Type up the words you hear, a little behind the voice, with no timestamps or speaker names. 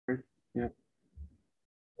Yeah.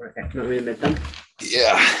 Okay. You want me to admit them?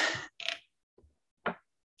 Yeah.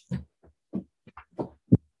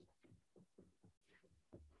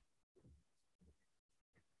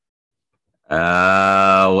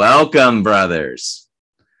 Welcome, brothers.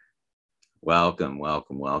 Welcome.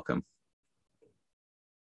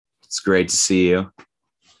 It's great to see you.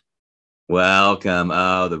 Welcome.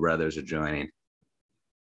 Oh, the brothers are joining.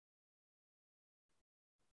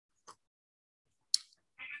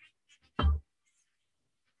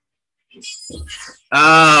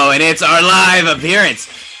 Oh, and it's our live appearance.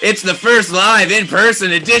 It's the first live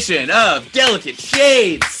in-person edition of Delicate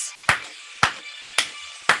Shades.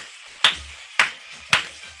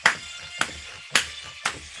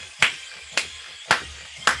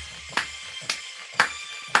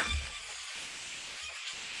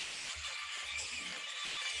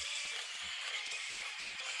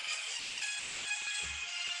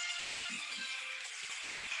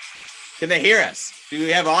 Can they hear us? Do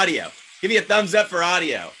we have audio? Give me a thumbs up for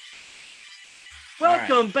audio.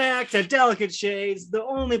 Welcome back to Delicate Shades, the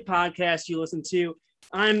only podcast you listen to.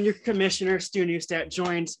 I'm your commissioner, Stu Neustadt,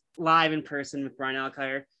 joined live in person with Brian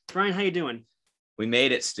Alkire. Brian, how you doing? We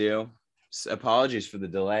made it, Stu. Apologies for the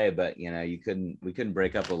delay, but we couldn't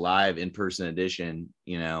break up a live in-person edition,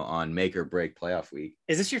 on make or break playoff week.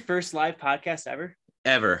 Is this your first live podcast ever?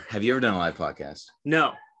 Ever. Have you ever done a live podcast?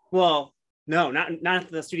 No. Well, no,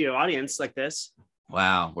 not the studio audience like this.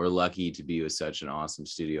 Wow, we're lucky to be with such an awesome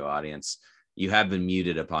studio audience. You have been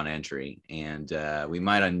muted upon entry, and we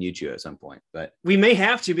might unmute you at some point, but we may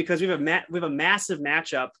have to because we have a massive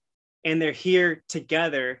matchup, and they're here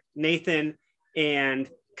together. Nathan and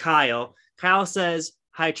Kyle. Kyle says,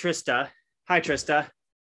 "Hi, Trista." Hi, Trista.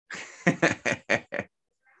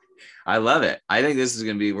 I love it. I think this is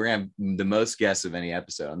we're gonna have the most guests of any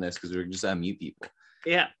episode on this because we're just unmute people.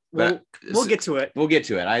 Yeah. We'll get to it. We'll get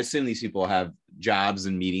to it. I assume these people have jobs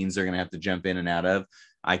and meetings they're going to have to jump in and out of.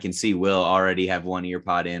 I can see Will already have one ear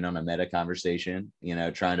pod in on a meta conversation,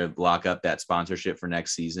 trying to block up that sponsorship for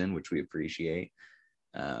next season, which we appreciate.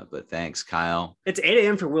 But thanks, Kyle. It's 8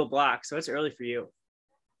 a.m. for Will Block, so it's early for you.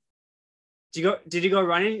 Did you go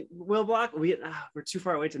running, Will Block? We're too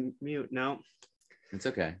far away to mute. No. It's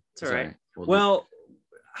okay. It's all right. Well,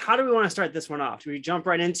 how do we want to start this one off? Do we jump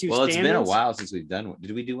right into standings? It's been a while since we've done one.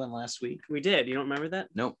 Did we do one last week? We did. You don't remember that?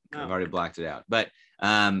 Nope. I've already blacked it out. But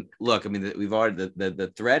look, I mean, we've already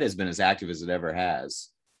the thread has been as active as it ever has,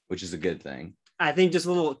 which is a good thing. I think just a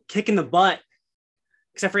little kick in the butt,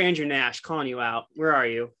 except for Andrew Nash calling you out. Where are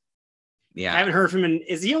you? Yeah. I haven't heard from him.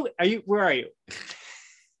 Where are you?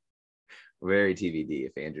 Very TBD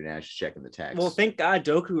if Andrew Nash is checking the text. Well, thank God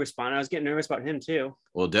Doku responded. I was getting nervous about him too.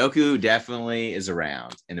 Well, Doku definitely is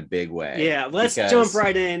around in a big way. Yeah, let's jump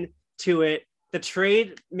right into it. The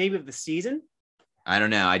trade maybe of the season? I don't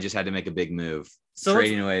know. I just had to make a big move. So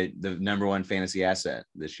trading away the number one fantasy asset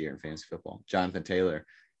this year in fantasy football. Jonathan Taylor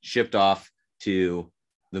shipped off to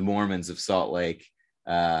the Mormons of Salt Lake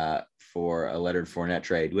for a Leonard Fournette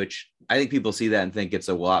trade, which I think people see that and think it's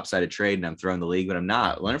a lopsided trade and I'm throwing the league, but I'm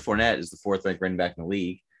not. Leonard Fournette is the fourth ranked running back in the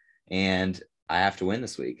league, and I have to win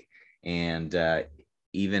this week. And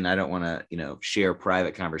even I don't want to, share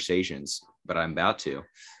private conversations, but I'm about to.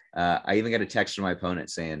 I even got a text from my opponent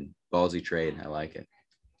saying, ballsy trade. I like it.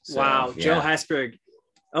 So, wow. Yeah. Joe Hesberg.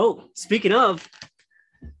 Oh, speaking of.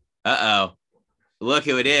 Uh-oh. Look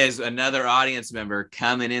who it is. Another audience member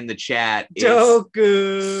coming in the chat.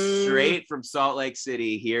 Doku. Straight from Salt Lake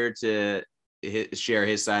City here to share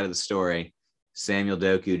his side of the story. Samuel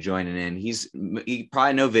Doku joining in. He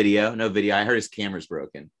probably no video. I heard his camera's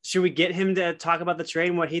broken. Should we get him to talk about the trade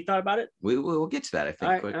and what he thought about it? We'll get to that, I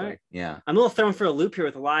think, quickly. Right. Yeah. I'm a little thrown for a loop here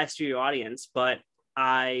with a live studio audience, but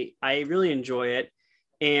I really enjoy it.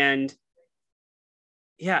 And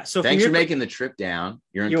yeah, so thanks for making the trip down.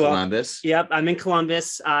 You're in Columbus. Welcome. Yep, I'm in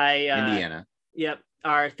Columbus. Indiana. Yep.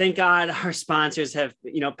 Thank God our sponsors have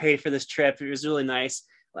paid for this trip. It was really nice.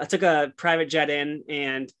 I took a private jet in,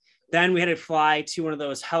 and then we had to fly to one of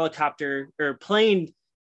those helicopter or plane,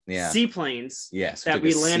 seaplanes. Yes, that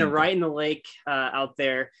we landed right in the lake out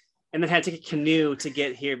there. And then had to take a canoe to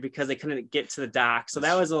get here because they couldn't get to the dock. So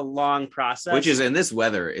that was a long process. Which is in this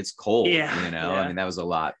weather, it's cold, Yeah. I mean, that was a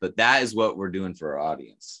lot, but that is what we're doing for our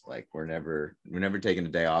audience. Like we're never taking a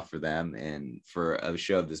day off for them. And for a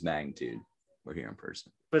show of this magnitude, we're here in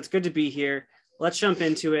person. But it's good to be here. Let's jump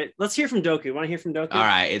into it. Let's hear from Doku. Want to hear from Doku? All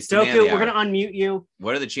right. It's Doku. We're going to unmute you.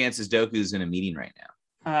 What are the chances Doku's in a meeting right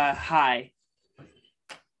now? Hi.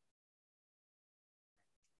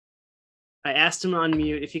 I asked him to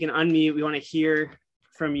unmute. If you can unmute, we want to hear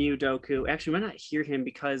from you, Doku. Actually, we might not hear him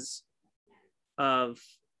because of...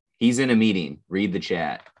 He's in a meeting. Read the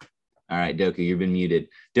chat. All right, Doku, you've been muted.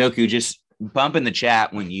 Doku, just bump in the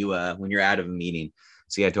chat when you're out of a meeting.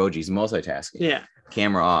 See, I told you he's multitasking. Yeah.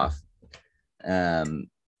 Camera off. But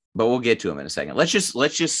we'll get to him in a second. Let's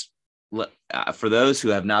just for those who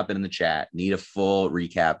have not been in the chat, need a full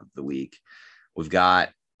recap of the week. We've got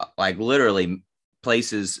like literally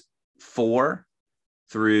places 4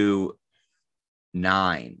 through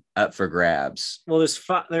 9 up for grabs. Well,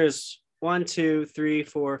 there's 1, 2, 3,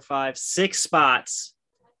 4, 5, 6 spots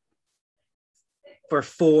for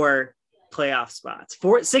 4 playoff spots.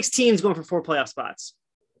 6 teams going for 4 playoff spots.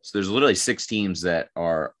 So there's literally 6 teams that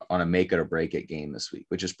are on a make it or break it game this week,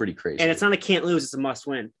 which is pretty crazy. And it's not a can't lose, it's a must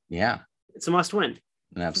win. Yeah. It's a must win.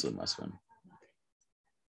 An absolute must win.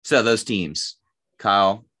 So those teams,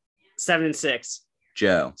 Kyle, 7-6.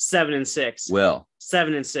 Joe, 7-6. Will,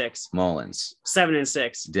 7-6. Mullins,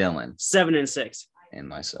 7-6. Dylan, 7-6. and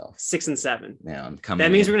myself, 6-7. Yeah, I'm coming.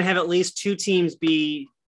 That means we're gonna have at least 2 teams be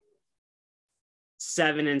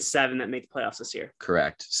 7-7 that make the playoffs this year.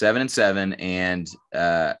 Correct. 7-7, and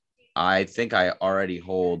I think I already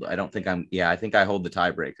hold. I think I hold the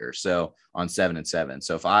tiebreaker. So on 7-7.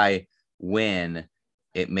 So if I win,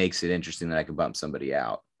 it makes it interesting that I can bump somebody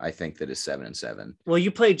out. I think that is 7-7. Well,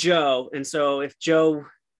 you play Joe, and so if Joe,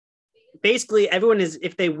 basically everyone is,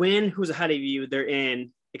 if they win, who's ahead of you, they're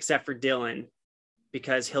in, except for Dylan,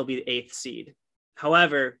 because he'll be the 8th seed.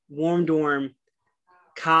 However, Warm Dorm,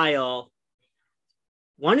 Kyle,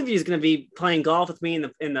 one of you is going to be playing golf with me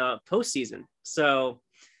in the postseason. So,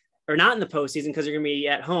 or not in the postseason because you're going to be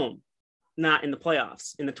at home, not in the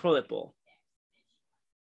playoffs, in the toilet bowl.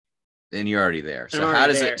 And you're already there. So how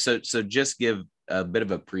does it? So just give a bit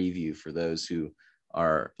of a preview for those who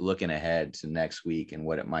are looking ahead to next week and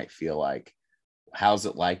what it might feel like. How's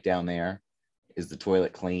it like down there? Is the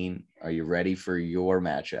toilet clean? Are you ready for your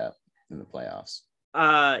matchup in the playoffs?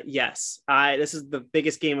 Yes. This is the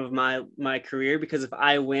biggest game of my career, because if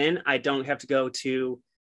I win, I don't have to go to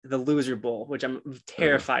the loser bowl, which I'm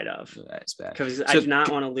terrified of. That's bad. Because I do not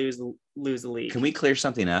want to lose the league. Can we clear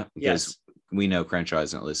something up? Because we know Crenshaw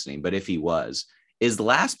isn't listening, but if he was, is the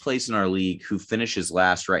last place in our league who finishes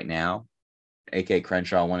last right now, aka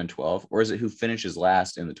Crenshaw 1-12, or is it who finishes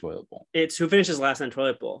last in the toilet bowl? It's who finishes last in the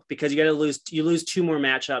toilet bowl, because you lose 2 more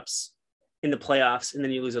matchups in the playoffs and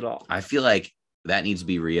then you lose it all. I feel like that needs to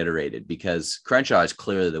be reiterated, because Crenshaw is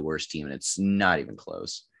clearly the worst team and it's not even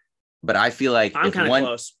close. But I feel like I'm kind of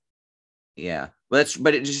close. Yeah. But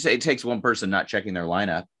it takes one person not checking their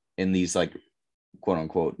lineup in these like quote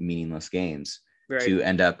unquote meaningless games to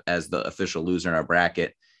end up as the official loser in our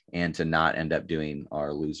bracket and to not end up doing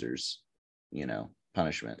our losers,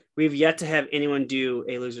 punishment. We've yet to have anyone do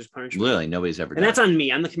a loser's punishment. Literally, nobody's ever done. And that's on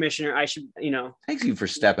me. I'm the commissioner. I should, Thank you for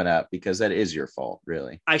stepping up, because that is your fault,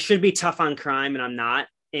 really. I should be tough on crime, and I'm not.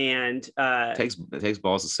 And it takes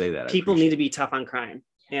balls to say that. People need to be tough on crime,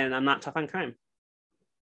 and I'm not tough on crime.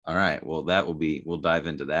 All right. Well, we'll dive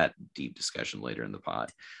into that deep discussion later in the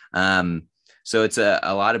pod. So it's a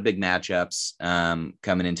lot of big matchups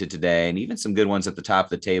coming into today, and even some good ones at the top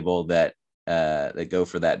of the table that go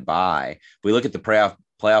for that bye. If we look at the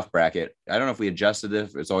playoff bracket, I don't know if we adjusted it,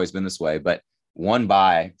 if it's always been this way, but 1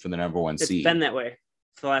 bye for the number 1 seed. It's been that way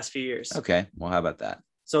for the last few years. Okay. Well, how about that?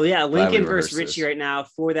 So yeah, Lincoln versus Richie right now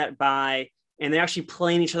for that bye, and they're actually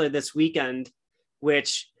playing each other this weekend,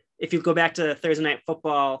 which if you go back to Thursday Night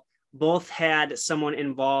Football, both had someone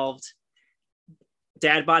involved.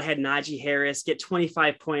 Dadbot had Najee Harris get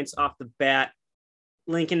 25 points off the bat.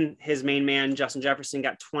 Lincoln, his main man, Justin Jefferson,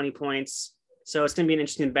 got 20 points. So it's going to be an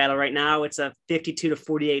interesting battle right now. It's a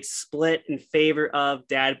 52-48 split in favor of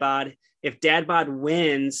Dadbod. If Dadbod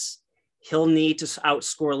wins, he'll need to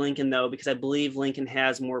outscore Lincoln, though, because I believe Lincoln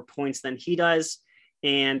has more points than he does.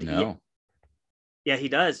 And he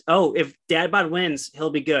does. Oh, if Dadbod wins, he'll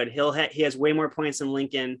be good. He has way more points than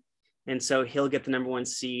Lincoln, and so he'll get the number 1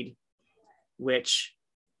 seed, which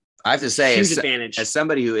I have to say, huge advantage. As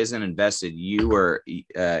somebody who isn't invested, you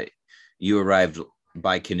arrived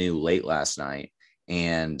by canoe late last night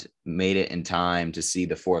and made it in time to see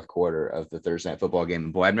the 4th quarter of the Thursday Night Football game.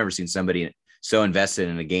 And boy, I've never seen somebody so invested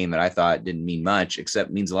in a game that I thought didn't mean much, except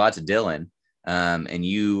means a lot to Dylan. And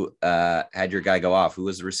you had your guy go off. Who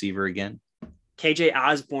was the receiver again? KJ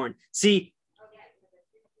Osborne. See,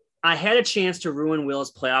 I had a chance to ruin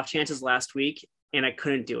Will's playoff chances last week, and I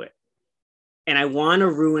couldn't do it. And I want to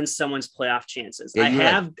ruin someone's playoff chances. I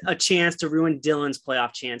have a chance to ruin Dylan's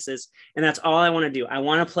playoff chances, and that's all I want to do. I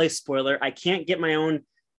want to play spoiler. I can't get my own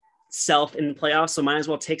self in the playoffs, so might as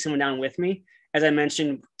well take someone down with me. As I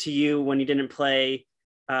mentioned to you when you didn't play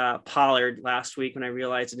Pollard last week, when I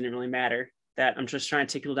realized it didn't really matter, that I'm just trying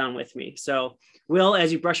to take people down with me. So, Will,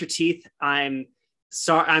 as you brush your teeth, I'm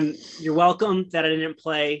Sorry, you're welcome that I didn't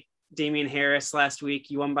play Damian Harris last week.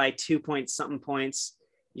 You won by 2-point-something points.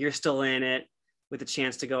 You're still in it with a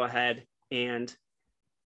chance to go ahead and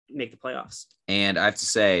make the playoffs. And I have to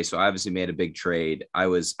say, so I obviously made a big trade. I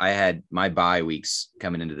had my bye weeks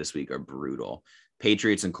coming into this week are brutal.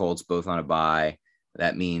 Patriots and Colts both on a bye.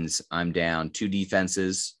 That means I'm down 2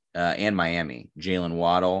 defenses and Miami, Jalen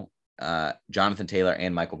Waddle, Jonathan Taylor,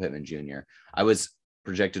 and Michael Pittman Jr. I was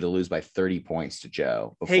projected to lose by 30 points to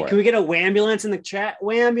Joe. Hey, can we get a wambulance in the chat?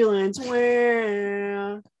 Wambulance.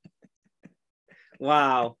 Wham.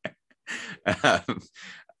 Wow.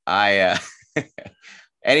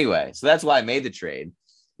 Anyway, so that's why I made the trade.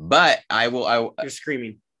 But You're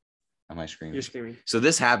screaming. Am I screaming? You're screaming. So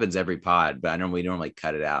this happens every pod, but we normally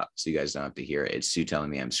cut it out so you guys don't have to hear it. It's Sue telling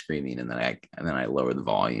me I'm screaming, and then I lower the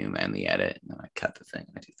volume and the edit, and then I cut the thing.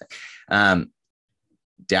 I do thing.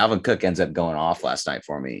 Dalvin Cook ends up going off last night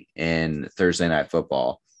for me in Thursday Night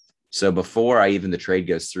Football. So before the trade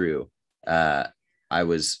goes through, I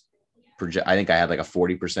think I had like a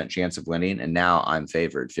 40% chance of winning, and now I'm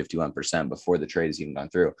favored 51% before the trade has even gone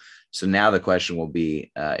through. So now the question will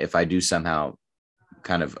be, if I do somehow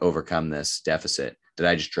kind of overcome this deficit, did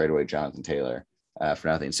I just trade away Jonathan Taylor for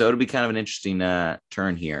nothing? So it'll be kind of an interesting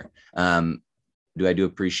turn here. Do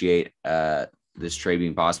appreciate this trade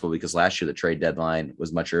being possible, because last year the trade deadline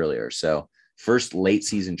was much earlier. So first late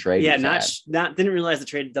season trade. Yeah, didn't realize the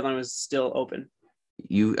trade deadline was still open.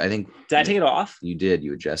 Did I take it off? You did.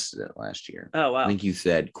 You adjusted it last year. Oh, wow. I think you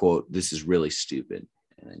said, quote, "This is really stupid."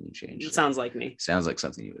 And then you changed it. Sounds like me. Sounds like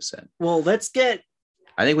something you would have said. Well, I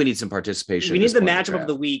think we need some participation. We need the matchup of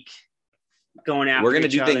the week going after. We're going to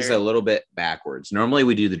do things a little bit backwards. Normally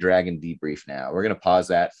we do the Dragon debrief now. We're going to pause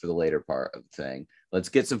that for the later part of the thing. Let's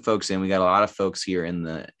get some folks in. We got a lot of folks here in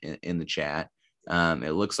the chat.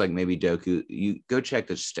 It looks like maybe Doku, you go check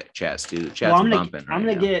the chat, Stu. The chat's bumping. I'm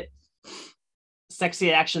going to get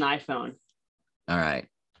Sexy Action iPhone. All right.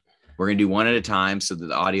 We're going to do one at a time so that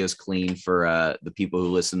the audio is clean for the people who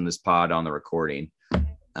listen to this pod on the recording.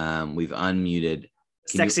 We've unmuted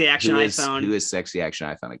Sexy Action iPhone. Who is Sexy Action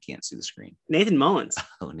iPhone? I can't see the screen. Nathan Mullins.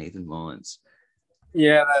 Oh, Nathan Mullins.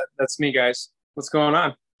 Yeah, that's me, guys. What's going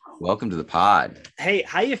on? Welcome to the pod. Hey,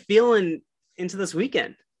 how you feeling into this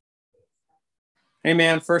weekend? Hey,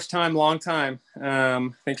 man, first time, long time.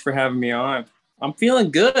 Thanks for having me on. I'm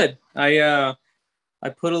feeling good. I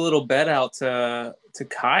put a little bet out to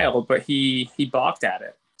Kyle, but he balked at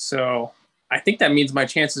it. So I think that means my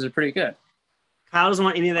chances are pretty good. Kyle doesn't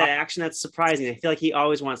want any of that action. That's surprising. I feel like he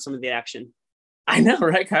always wants some of the action. I know,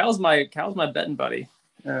 right? Kyle's my betting buddy.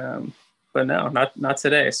 But no, not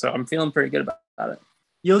today. So I'm feeling pretty good about it.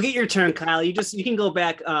 You'll get your turn, Kyle. You can go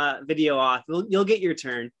back video off. You'll get your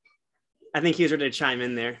turn. I think he was ready to chime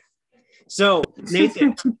in there. So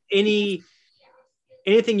Nathan, anything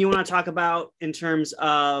you want to talk about in terms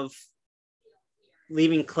of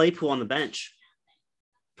leaving Claypool on the bench?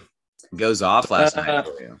 Goes off last night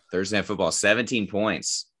for you. Thursday Night Football, 17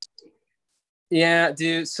 points. Yeah,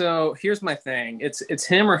 dude. So here's my thing. It's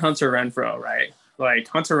him or Hunter Renfrow, right? Like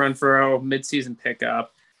Hunter Renfrow, midseason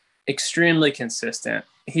pickup, extremely consistent.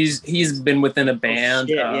 He's been within a band.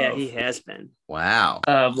 Yeah, he has been. Wow.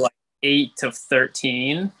 Of like 8 to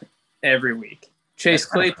 13 every week. Chase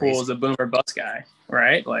Claypool is a boomer bust guy,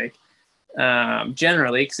 right? Like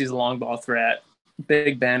generally, because he's a long ball threat.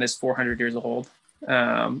 Big Ben is 400 years old.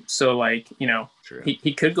 So like,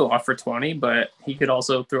 he could go off for 20, but he could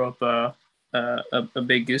also throw up a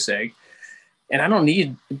big goose egg. And I don't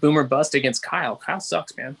need boomer bust against Kyle. Kyle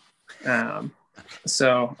sucks, man.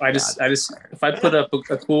 So I just if I put up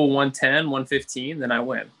a cool 110, 115, then I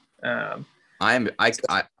win.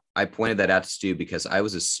 I pointed that out to Stu because I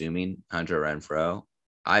was assuming Hunter Renfrow.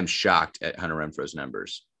 I'm shocked at Hunter Renfrow's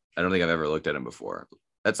numbers. I don't think I've ever looked at him before.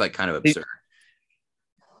 That's like kind of absurd.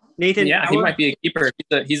 Nathan, yeah, he might be a keeper.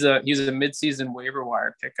 He's a midseason waiver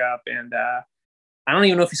wire pickup, and I don't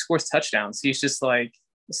even know if he scores touchdowns. He's just like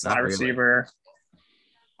a slot receiver.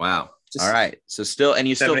 Wow. All right. So still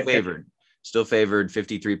favored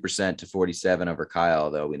 53% to 47 over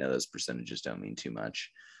Kyle, though we know those percentages don't mean too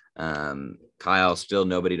much. Kyle still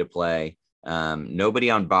nobody to play. Nobody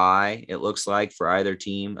on bye, it looks like, for either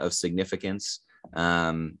team of significance.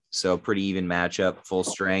 So pretty even matchup, full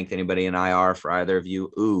strength. Anybody in IR for either of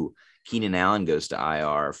you? Ooh, Keenan Allen goes to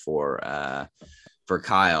IR for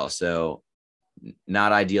Kyle. So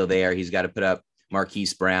not ideal there. He's got to put up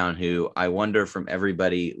Marquise Brown, who I wonder from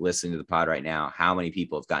everybody listening to the pod right now, how many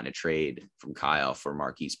people have gotten a trade from Kyle for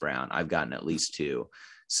Marquise Brown? I've gotten at least 2.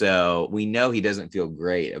 So we know he doesn't feel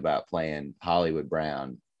great about playing Hollywood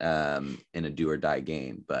Brown in a do or die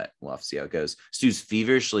game, but we'll have to see how it goes. Stu's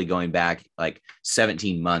feverishly going back like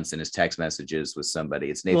 17 months in his text messages with somebody.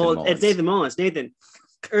 It's Nathan Mullins. It's Nathan Mullins. Nathan,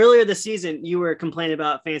 earlier this season, you were complaining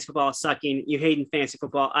about fantasy football sucking. You hating fantasy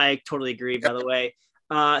football. I totally agree, by the way.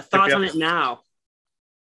 Thoughts on it now?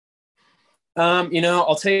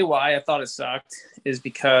 I'll tell you why I thought it sucked is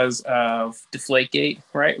because of Deflategate,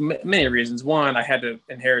 right? Many reasons. One, I had to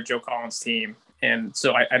inherit Joe Collins' team, and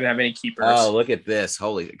so I didn't have any keepers. Oh, look at this.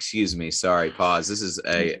 Excuse me. Sorry, pause. This is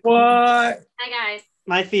what? Hi, guys.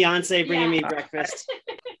 My fiance bringing me breakfast.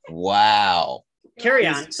 Wow. Carry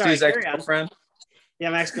on. Sorry, Stu's ex-girlfriend. Yeah,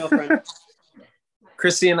 my ex-girlfriend.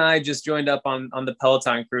 Chrissy and I just joined up on the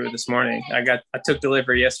Peloton crew this morning. I took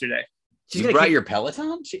delivery yesterday. You brought your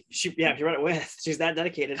Peloton? She brought it with. She's that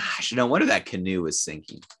dedicated. Gosh, no wonder that canoe was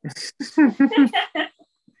sinking.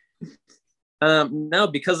 No,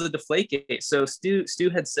 because of Deflategate. So Stu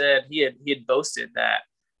had said he had boasted that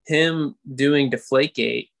him doing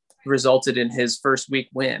Deflategate resulted in his first week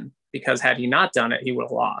win, because had he not done it, he would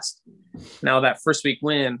have lost. Now that first week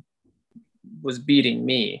win was beating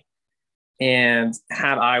me. And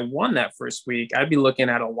had I won that first week, I'd be looking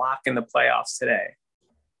at a lock in the playoffs today.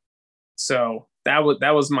 So that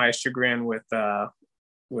was my chagrin with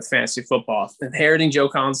fantasy football. Inheriting Joe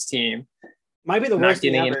Collins' team might be the worst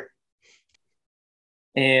thing ever.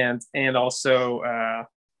 And also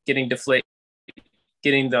getting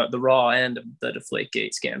the raw end of the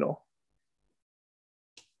Deflategate scandal.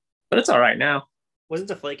 But it's all right now. Wasn't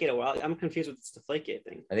Deflategate a while? I'm confused with this Deflategate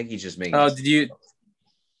thing. I think he's just making. Oh,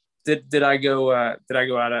 did I go out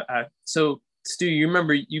of? So Stu, you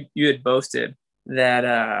remember you had boasted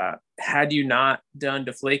that had you not done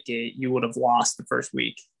Deflategate, you would have lost the first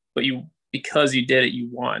week, but because you did it, you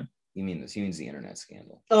won. He means the internet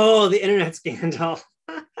scandal. Oh, the internet scandal.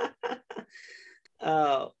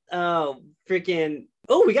 Freaking.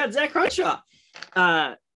 Oh, we got Zach Crenshaw.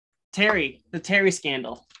 The Terry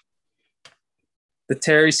scandal. The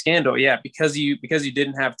Terry scandal, yeah, because you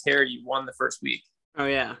didn't have Terry, you won the first week. Oh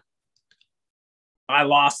yeah. I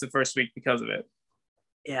lost the first week because of it.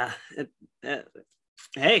 Yeah.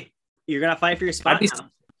 Hey, you're gonna fight for your spot now.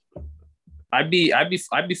 I'd be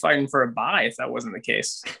fighting for a bye if that wasn't the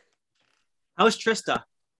case. How's Trista?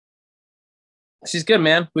 She's good,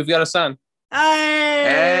 man. We've got a son.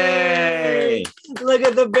 Hey! Look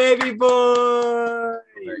at the baby boy.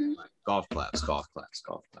 Golf claps.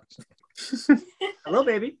 Hello,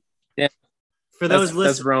 baby. Yeah. For those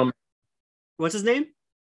listeners, that's Roman. What's his name?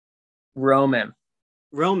 Roman.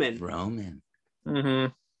 Mm-hmm.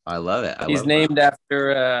 I love it. He's named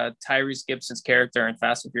after Tyrese Gibson's character in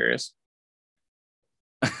Fast and Furious.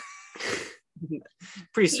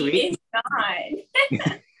 Pretty sweet.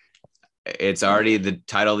 It's already the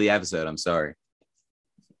title of the episode. I'm sorry.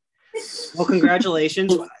 Well,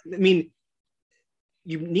 congratulations. I mean,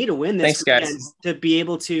 you need to win this weekend to be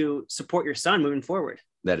able to support your son moving forward.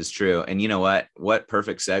 That is true. And you know what? What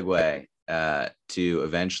perfect segue to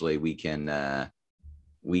eventually I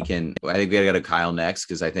think we gotta go to Kyle next,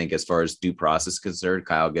 because I think as far as due process is concerned,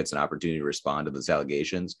 Kyle gets an opportunity to respond to those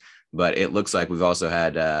allegations. But it looks like we've also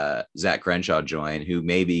had Zach Crenshaw join, who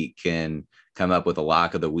maybe can come up with a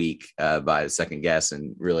lock of the week by the second guess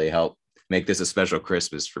and really help make this a special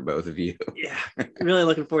Christmas for both of you. Yeah, really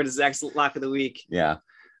looking forward to Zach's lock of the week. Yeah.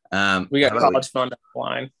 We got college fund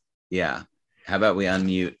line. Yeah. How about we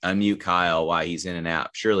unmute Kyle while he's in and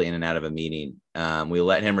out, surely in and out of a meeting. We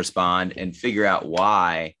let him respond and figure out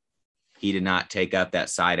why he did not take up that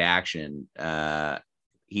side action.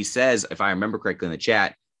 He says, if I remember correctly in the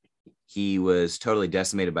chat, he was totally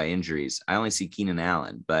decimated by injuries. I only see Keenan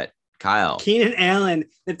Allen, but Kyle. Keenan Allen,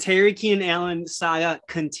 the Terry Keenan Allen saga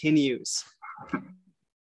continues.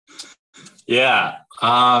 Yeah.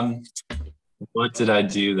 What did I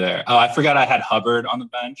do there? Oh, I forgot I had Hubbard on the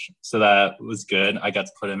bench, so that was good. I got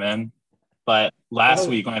to put him in. But last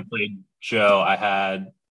week when I played Joe, I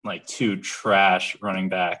had like 2 trash running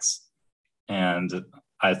backs, and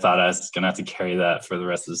I thought I was going to have to carry that for the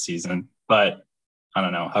rest of the season. But I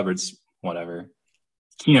don't know. Hubbard's whatever.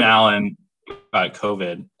 Keenan Allen got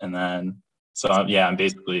COVID, and then I'm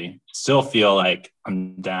basically still feel like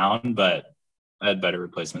I'm down, but I had better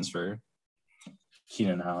replacements for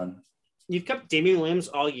Keenan Allen. You've kept Damian Williams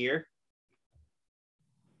all year.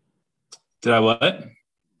 Did I what?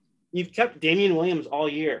 You've kept Damian Williams all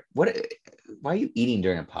year. What? Why are you eating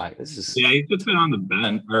during a pie? Yeah, he's just been on the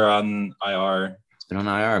bench or on IR. It's been on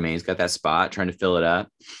IR, man. He's got that spot trying to fill it up.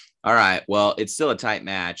 All right. Well, it's still a tight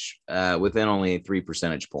match within only 3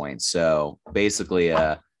 percentage points. So basically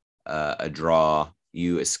a draw.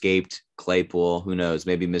 You escaped Claypool. Who knows?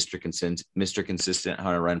 Maybe Mr. Consistent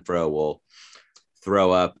Hunter Renfrow will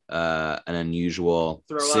throw up an unusual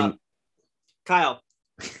up. Kyle,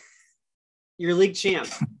 you're league champ,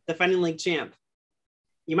 defending league champ.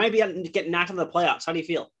 You might be getting knocked out of the playoffs. How do you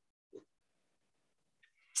feel?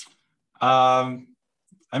 I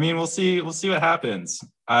mean, we'll see what happens.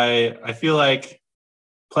 I feel like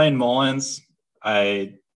playing Mullins,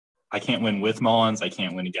 I can't win with Mullins. I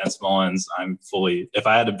can't win against Mullins. If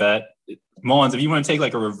I had to bet Mullins, if you want to take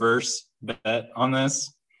like a reverse bet on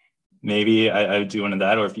this, maybe I would do one of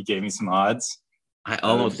that. Or if you gave me some odds. I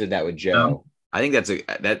almost did that with Joe. I think that's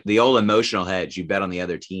the old emotional hedge. You bet on the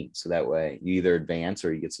other team. So that way you either advance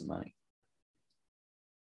or you get some money.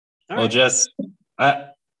 All right.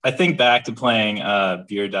 I think back to playing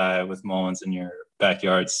beer die with Mullins in your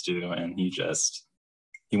backyard, Stu, and he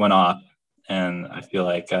went off. And I feel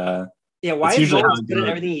like why is Mullins good at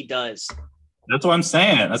everything he does? That's what I'm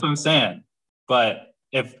saying. But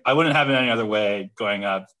if I wouldn't have it any other way going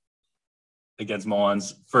up against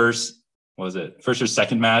Mullins, first or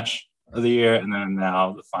second match of the year, and then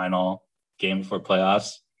now the final game before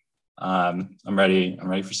playoffs. I'm ready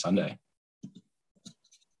for Sunday.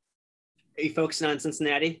 Are you focusing on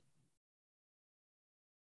Cincinnati?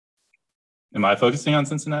 Am I focusing on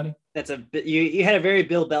Cincinnati? That's you had a very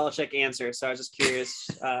Bill Belichick answer, so I was just curious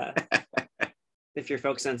if you're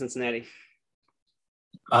focused on Cincinnati.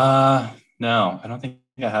 No, I don't think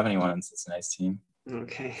I have anyone on Cincinnati's team.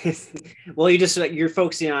 Okay. Well, you're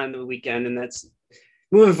focusing on the weekend, and that's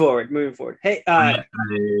moving forward. Hey, I'm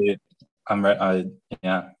ready. I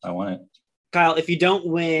want it. Kyle, if you don't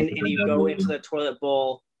win and you go into the toilet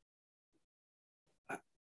bowl,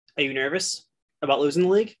 are you nervous about losing the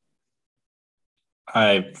league?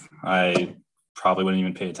 I probably wouldn't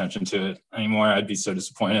even pay attention to it anymore. I'd be so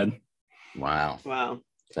disappointed. Wow.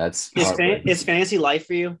 That's is fantasy life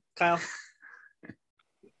for you, Kyle?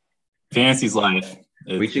 Fantasy's life.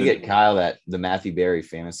 We should get Kyle the Matthew Berry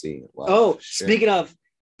fantasy life. Oh, sure. Speaking of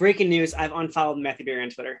breaking news, I've unfollowed Matthew Berry on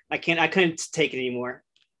Twitter. I couldn't take it anymore.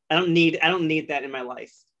 I don't need that in my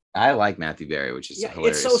life. I like Matthew Berry, which is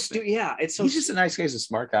hilarious. It's so stupid. Yeah, it's so. He's just a nice guy. He's a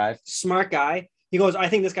smart guy. He goes, I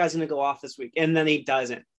think this guy's going to go off this week, and then he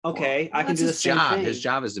doesn't. Okay, I can do the same thing. His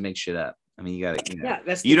job is to make shit up. I mean, you got to. Yeah,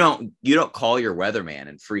 that's. You don't call your weatherman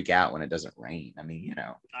and freak out when it doesn't rain. I mean,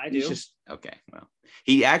 I do. Okay. Well,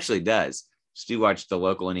 he actually does. Stu watched the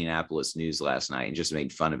local Indianapolis news last night and just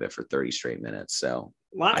made fun of it for 30 straight minutes. So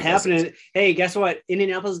a lot happening. Hey, guess what?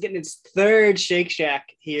 Indianapolis is getting its third Shake Shack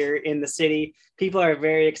here in the city. People are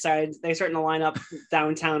very excited. They're starting to line up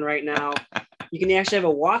downtown right now. You can actually have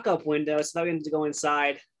a walk-up window, so that we have to go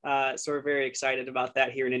inside. So we're very excited about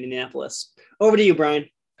that here in Indianapolis. Over to you, Brian.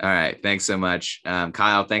 All right. Thanks so much.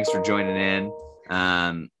 Kyle, thanks for joining in.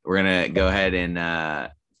 We're going to go ahead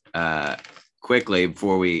and quickly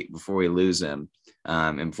before we lose him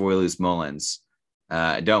and before we lose Mullins.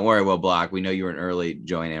 Don't worry, Will Block. We know you were an early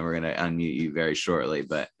join in. We're going to unmute you very shortly,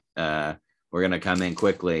 but we're going to come in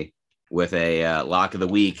quickly with a lock of the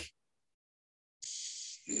week.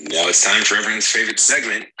 Now it's time for everyone's favorite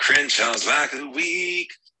segment, Crenshaw's Lock of the Week.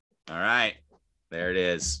 All right. There it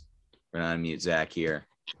is. We're going to unmute Zach here.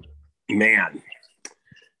 Man.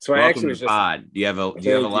 So Welcome I actually was to the pod. Do you have a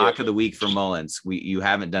lock of the week for Mullins? You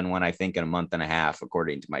haven't done one, I think, in a month and a half,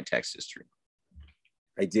 according to my text history.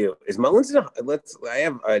 I do. Is Mullins I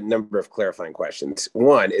have a number of clarifying questions.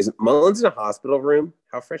 One, is Mullins in a hospital room?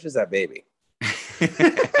 How fresh is that baby?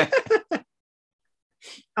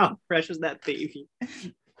 How fresh is that baby?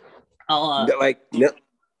 Let's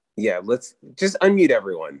just unmute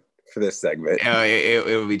everyone for this segment.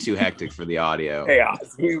 It would be too hectic for the audio.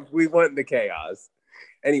 Chaos. We want the chaos.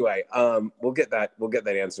 Anyway, we'll get that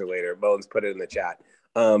answer later. Mullins put it in the chat.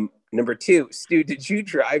 Number two, Stu, did you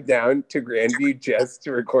drive down to Grandview just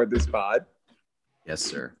to record this pod? Yes,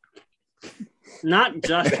 sir. Not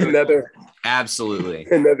just Absolutely.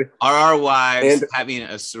 Are our wives having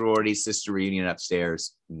a sorority sister reunion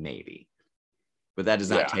upstairs? Maybe. But that does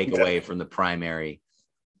not take away from the primary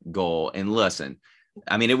goal. And listen,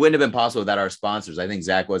 I mean, it wouldn't have been possible without our sponsors. I think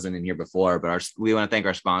Zach wasn't in here before, but we want to thank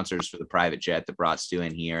our sponsors for the private jet that brought Stu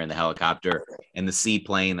in here, and the helicopter, and the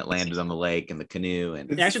seaplane that landed on the lake, and the canoe.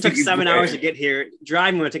 And it actually took 7 hours to get here.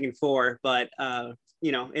 Driving would have taken 4, but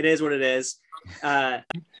it is what it is.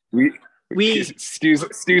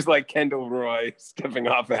 Stu's like Kendall Roy stepping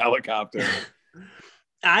off a helicopter.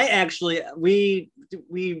 We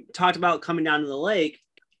talked about coming down to the lake,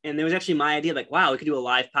 and there was actually my idea, like, wow, we could do a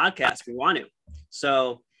live podcast if we want to.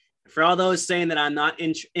 So for all those saying that I'm not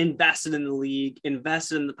invested in the league,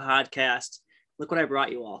 invested in the podcast, look what I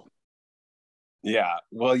brought you all. Yeah,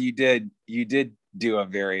 well, you did do a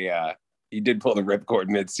very you did pull the ripcord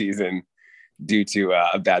mid-season due to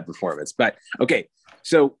a bad performance. But okay,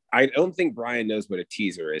 so I don't think Brian knows what a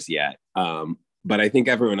teaser is yet. But I think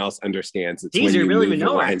everyone else understands. It's teaser, when you really move the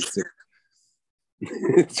know line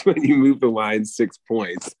it's when you move the line 6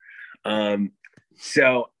 points.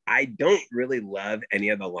 So I don't really love any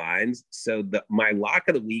of the lines. So my lock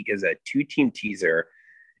of the week is a 2-team teaser,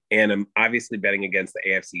 and I'm obviously betting against the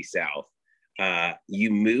AFC South.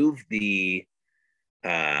 You move the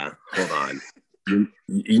hold on.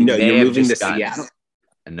 You're moving the Seattle.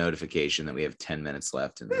 A notification that we have 10 minutes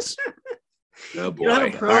left in this. Oh boy!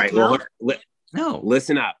 All right. Well, no.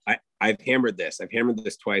 Listen up. I've hammered this. I've hammered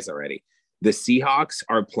this twice already. The Seahawks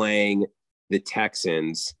are playing the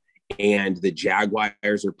Texans, and the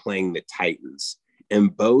Jaguars are playing the Titans,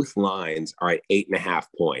 and both lines are at 8.5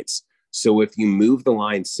 points. So if you move the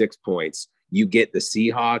line 6 points, you get the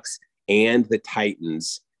Seahawks and the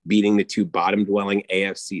Titans beating the two bottom-dwelling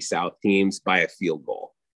AFC South teams by a field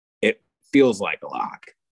goal. It feels like a lock.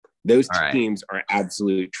 Those teams are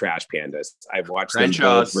absolute trash pandas. I've watched them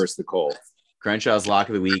both versus the Colts. Crenshaw's lock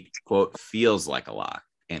of the week, quote, feels like a lock,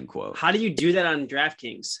 end quote. How do you do that on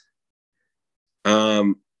DraftKings?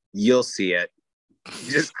 You'll see it.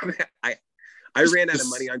 Just I ran out of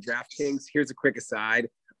money on DraftKings. Here's a quick aside.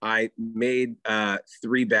 I made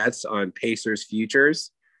 3 bets on Pacers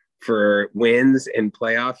futures for wins and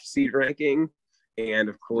playoff seed ranking. And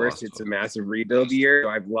of course, it's a massive rebuild year.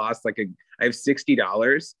 I've lost I have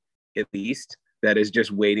 $60 at least that is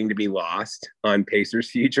just waiting to be lost on Pacers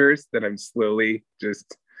futures that I'm slowly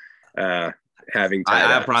just having.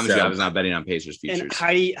 I promise you, I was not betting on Pacers futures.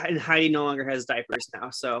 And Heidi no longer has diapers now,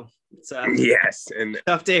 so it's yes, and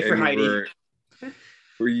tough day for Heidi.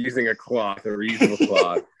 We're using a reusable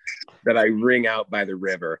cloth that I wring out by the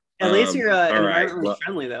river. At least you're environmentally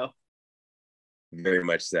friendly, though. Very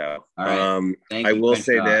much so. All right. I will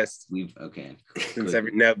say this. Okay.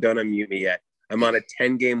 No, don't unmute me yet. I'm on a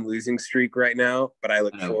 10-game losing streak right now, but I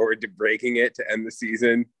look forward to breaking it to end the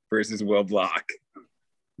season versus Will Block.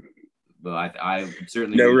 Well, I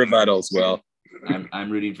certainly no rebuttals, Will.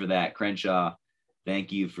 I'm rooting for that. Crenshaw,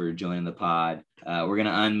 thank you for joining the pod. We're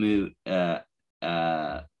gonna unmute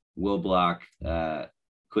Will Block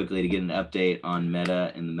quickly to get an update on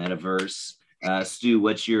Meta and the metaverse. Stu,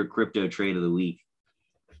 what's your crypto trade of the week?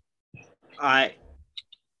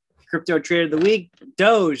 Crypto trade of the week,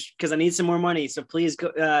 Doge, because I need some more money. So please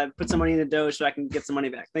go put some money in the Doge so I can get some money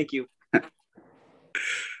back. Thank you.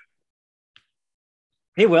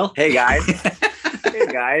 Hey, Will. Hey, guys. Hey,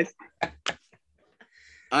 guys.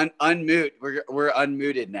 Unmute. We're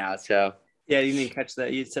unmuted now. So yeah, you didn't catch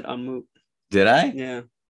that. You said unmute. Did I? Yeah.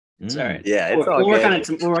 Sorry. Yeah, it's all we'll work on it.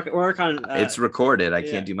 We'll work on. It's recorded. I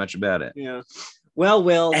can't do much about it. Yeah. Well,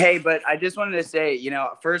 Will. Hey, but I just wanted to say,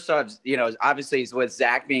 first off, obviously with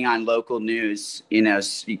Zach being on local news,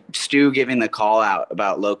 Stu giving the call out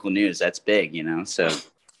about local news, that's big, So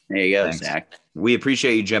there you go, Thanks. Zach. We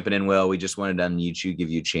appreciate you jumping in, Will. We just wanted to unmute you, give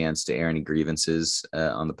you a chance to air any grievances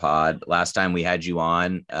on the pod. Last time we had you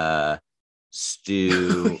on,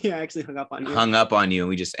 Stu actually hung up on you, and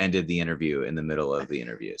we just ended the interview in the middle of the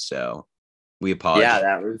interview. So we apologize. Yeah,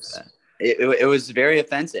 that was it was very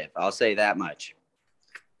offensive. I'll say that much.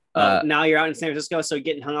 Now you're out in San Francisco, so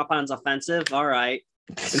getting hung up on is offensive. All right,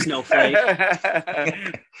 snowflake.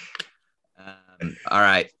 All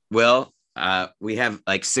right. Well, we have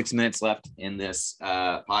like 6 minutes left in this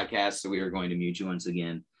podcast, so we are going to mute you once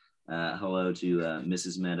again. Hello to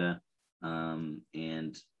Mrs. Meta,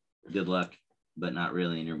 and good luck, but not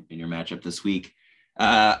really in your matchup this week.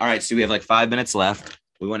 All right, so we have like 5 minutes left.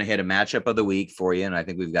 We want to hit a matchup of the week for you, and I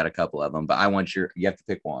think we've got a couple of them, but you have to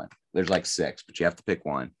pick one. There's like 6, but you have to pick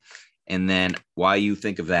one. And then while you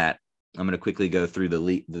think of that, I'm going to quickly go through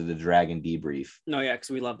the Dragon debrief. No, yeah,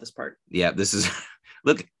 because we love this part. Yeah, this is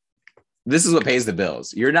what pays the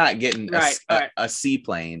bills. You're not getting a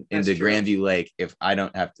seaplane into Grandview Lake if I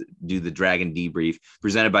don't have to do the Dragon debrief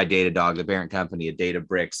presented by Datadog, the parent company of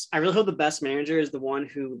Databricks. I really hope the best manager is the one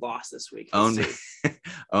who lost this week.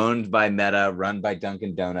 Owned by Meta, run by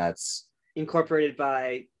Dunkin' Donuts. Incorporated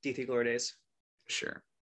by D3 Glory Days. Sure.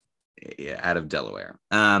 Yeah, out of Delaware.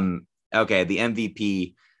 Okay, the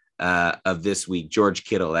MVP of this week, George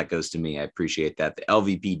Kittle, that goes to me. I appreciate that. The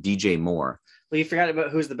LVP, DJ Moore. Well, you forgot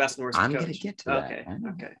about who's the best and worst I'm coach. going to get to that.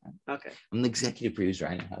 Okay. I'm the executive producer.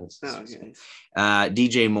 I know how this is. Okay.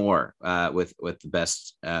 DJ Moore with the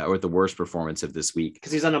best or the worst performance of this week.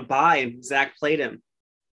 Because he's on a bye and Zach played him.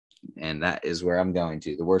 And that is where I'm going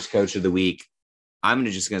to. The worst coach of the week. I'm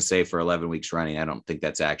just going to say for 11 weeks running, I don't think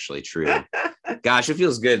that's actually true. Gosh, it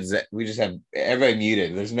feels good that we just have everybody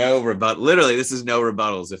muted. There's no rebuttal. Literally, this is no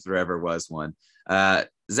rebuttals if there ever was one.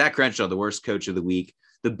 Zach Crenshaw, the worst coach of the week.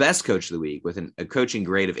 the best coach of the week with a coaching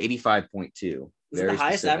grade of 85.2. Is it the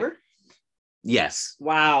highest ever? Yes.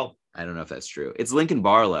 Wow. I don't know if that's true. It's Lincoln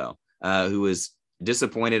Barlow, who was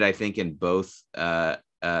disappointed, I think, in both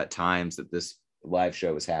times that this live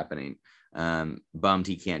show was happening. Bummed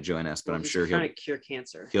he can't join us, but I'm sure he'll cure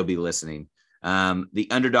cancer. He'll be listening. The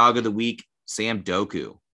underdog of the week, Sam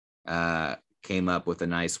Doku, came up with a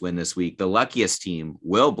nice win this week. The luckiest team,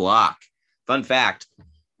 Will Block. Fun fact: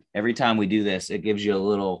 every time we do this, it gives you a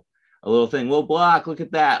little thing. Will Block, look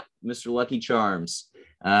at that, Mr. Lucky Charms.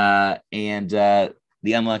 And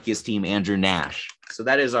the unluckiest team, Andrew Nash. So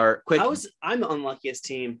that is our quick. I'm the unluckiest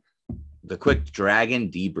team. The quick Dragon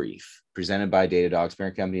debrief presented by Datadogs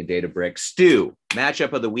Parent Company and Databricks. Stu,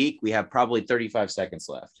 matchup of the week. We have probably 35 seconds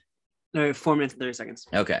left. No, 4 minutes and 30 seconds.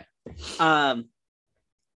 Okay.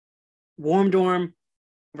 Warm Dorm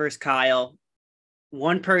versus Kyle.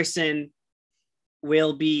 One person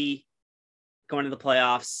will be going to the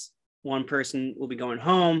playoffs. One person will be going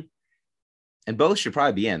home. And both should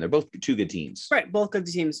probably be in. They're both two good teams. Right, both good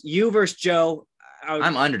teams. You versus Joe.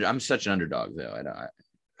 I'm such an underdog, though.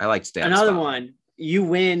 I like stats. Another one. You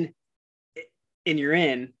win, and you're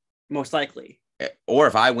in, most likely. Or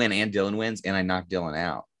if I win and Dylan wins, and I knock Dylan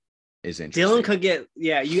out, is interesting. Dylan could get.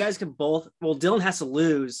 Yeah, you guys could both. Well, Dylan has to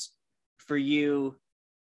lose for you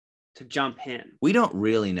to jump in. We don't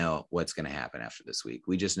really know what's going to happen after this week.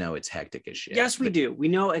 We just know it's hectic as shit. Yes, we do. We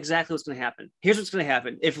know exactly what's going to happen. Here's what's going to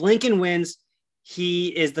happen. If Lincoln wins, he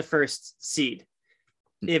is the first seed.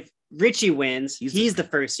 If Richie wins, he's the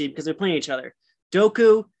first seed because they're playing each other.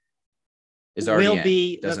 Doku will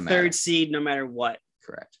be the third seed no matter what.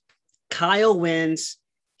 Correct. Kyle wins,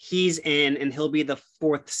 he's in, and he'll be the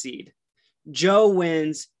fourth seed. Joe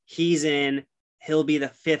wins, he's in, he'll be the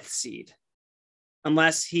fifth seed.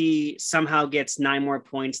 Unless he somehow gets 9 more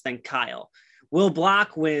points than Kyle. Will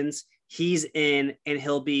Block wins, he's in, and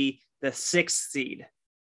he'll be the sixth seed.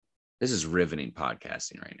 This is riveting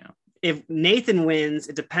podcasting right now. If Nathan wins,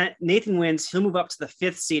 Nathan wins, he'll move up to the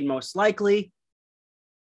fifth seed most likely.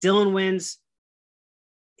 Dylan wins,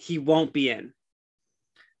 he won't be in.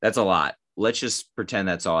 That's a lot. Let's just pretend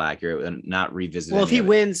that's all accurate and not revisit. Well, if he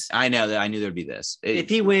wins, I know that I knew there'd be this. If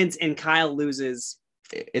he wins and Kyle loses,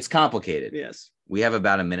 it's complicated. Yes. We have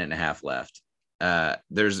about a minute and a half left.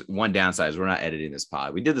 There's one downside is we're not editing this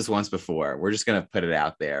pod. We did this once before. We're just going to put it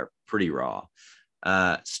out there pretty raw.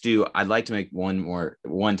 Stu, I'd like to make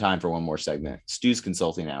one time for one more segment. Stu's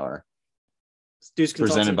Consulting Hour.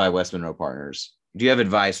 Presented by West Monroe Partners. Do you have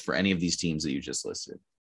advice for any of these teams that you just listed?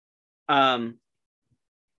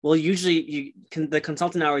 Well, usually the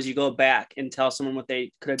consulting hours, you go back and tell someone what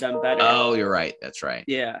they could have done better. Oh, you're right. That's right.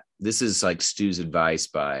 Yeah. This is like Stu's advice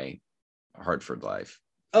by Hartford Life.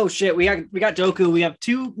 Oh shit. We got Doku. We have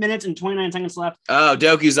 2 minutes and 29 seconds left. Oh,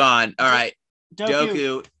 Doku's on. All right.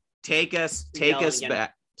 Doku, take us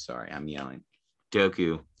back. Sorry, I'm yelling.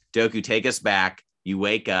 Doku, take us back. You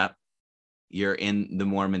wake up. You're in the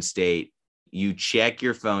Mormon state. You check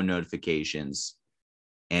your phone notifications,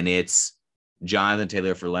 and it's Jonathan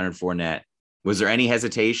Taylor for Leonard Fournette. Was there any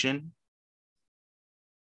hesitation?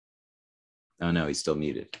 Oh, no, he's still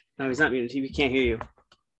muted. No, he's not muted. He can't hear you.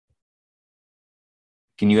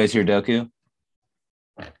 Can you guys hear Doku?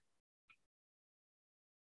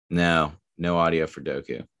 No audio for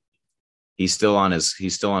Doku. He's still on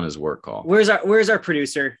his work call. Where's our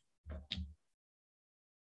producer?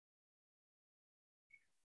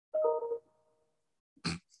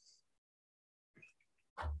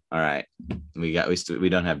 All right. We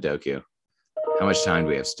don't have Doku. How much time do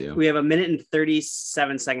we have, Stu? We have 1 minute and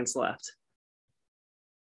 37 seconds left.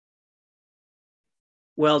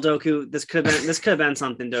 Well, Doku, this could have been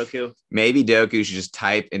something, Doku. Maybe Doku should just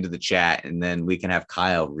type into the chat and then we can have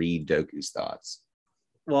Kyle read Doku's thoughts.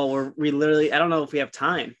 Well, we literally, I don't know if we have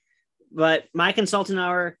time, but my consultant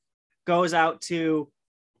hour goes out to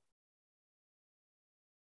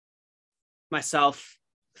myself.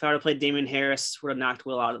 If I would have played Damian Harris, would have knocked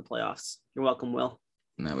Will out of the playoffs. You're welcome, Will.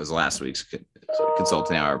 And that was last week's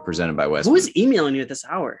consulting hour presented by West. Who is emailing you at this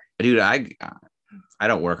hour? Dude, I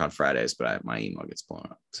don't work on Fridays, but my email gets blown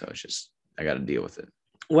up. So it's just, I got to deal with it.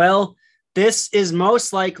 Well, this is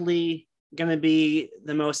most likely going to be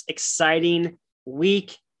the most exciting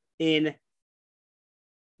week in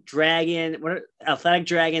Athletic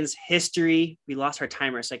Dragons history. We lost our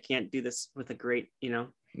timer, so I can't do this with a great,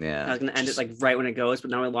 Yeah. I was going to end it like right when it goes, but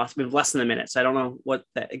now we have less than a minute. So I don't know what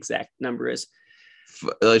that exact number is.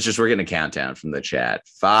 We're getting a countdown from the chat.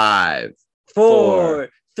 5, 4,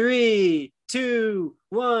 3, 2,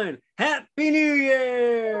 1. Happy New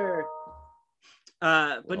Year.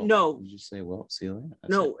 But no. Did you say, well, see you later?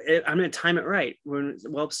 No, I'm going to time it right.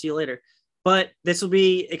 Well, see you later. But this will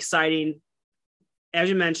be exciting. As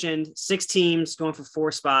you mentioned, 6 teams going for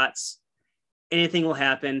 4 spots. Anything will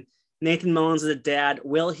happen. Nathan Mullins is a dad.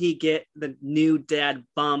 Will he get the new dad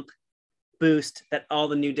boost that all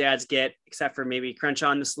the new dads get, except for maybe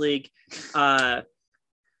Crenshaw in this league? It's going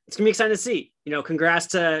to be exciting to see. Congrats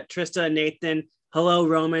to Trista and Nathan. Hello,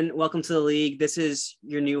 Roman. Welcome to the league. This is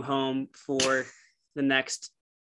your new home for the next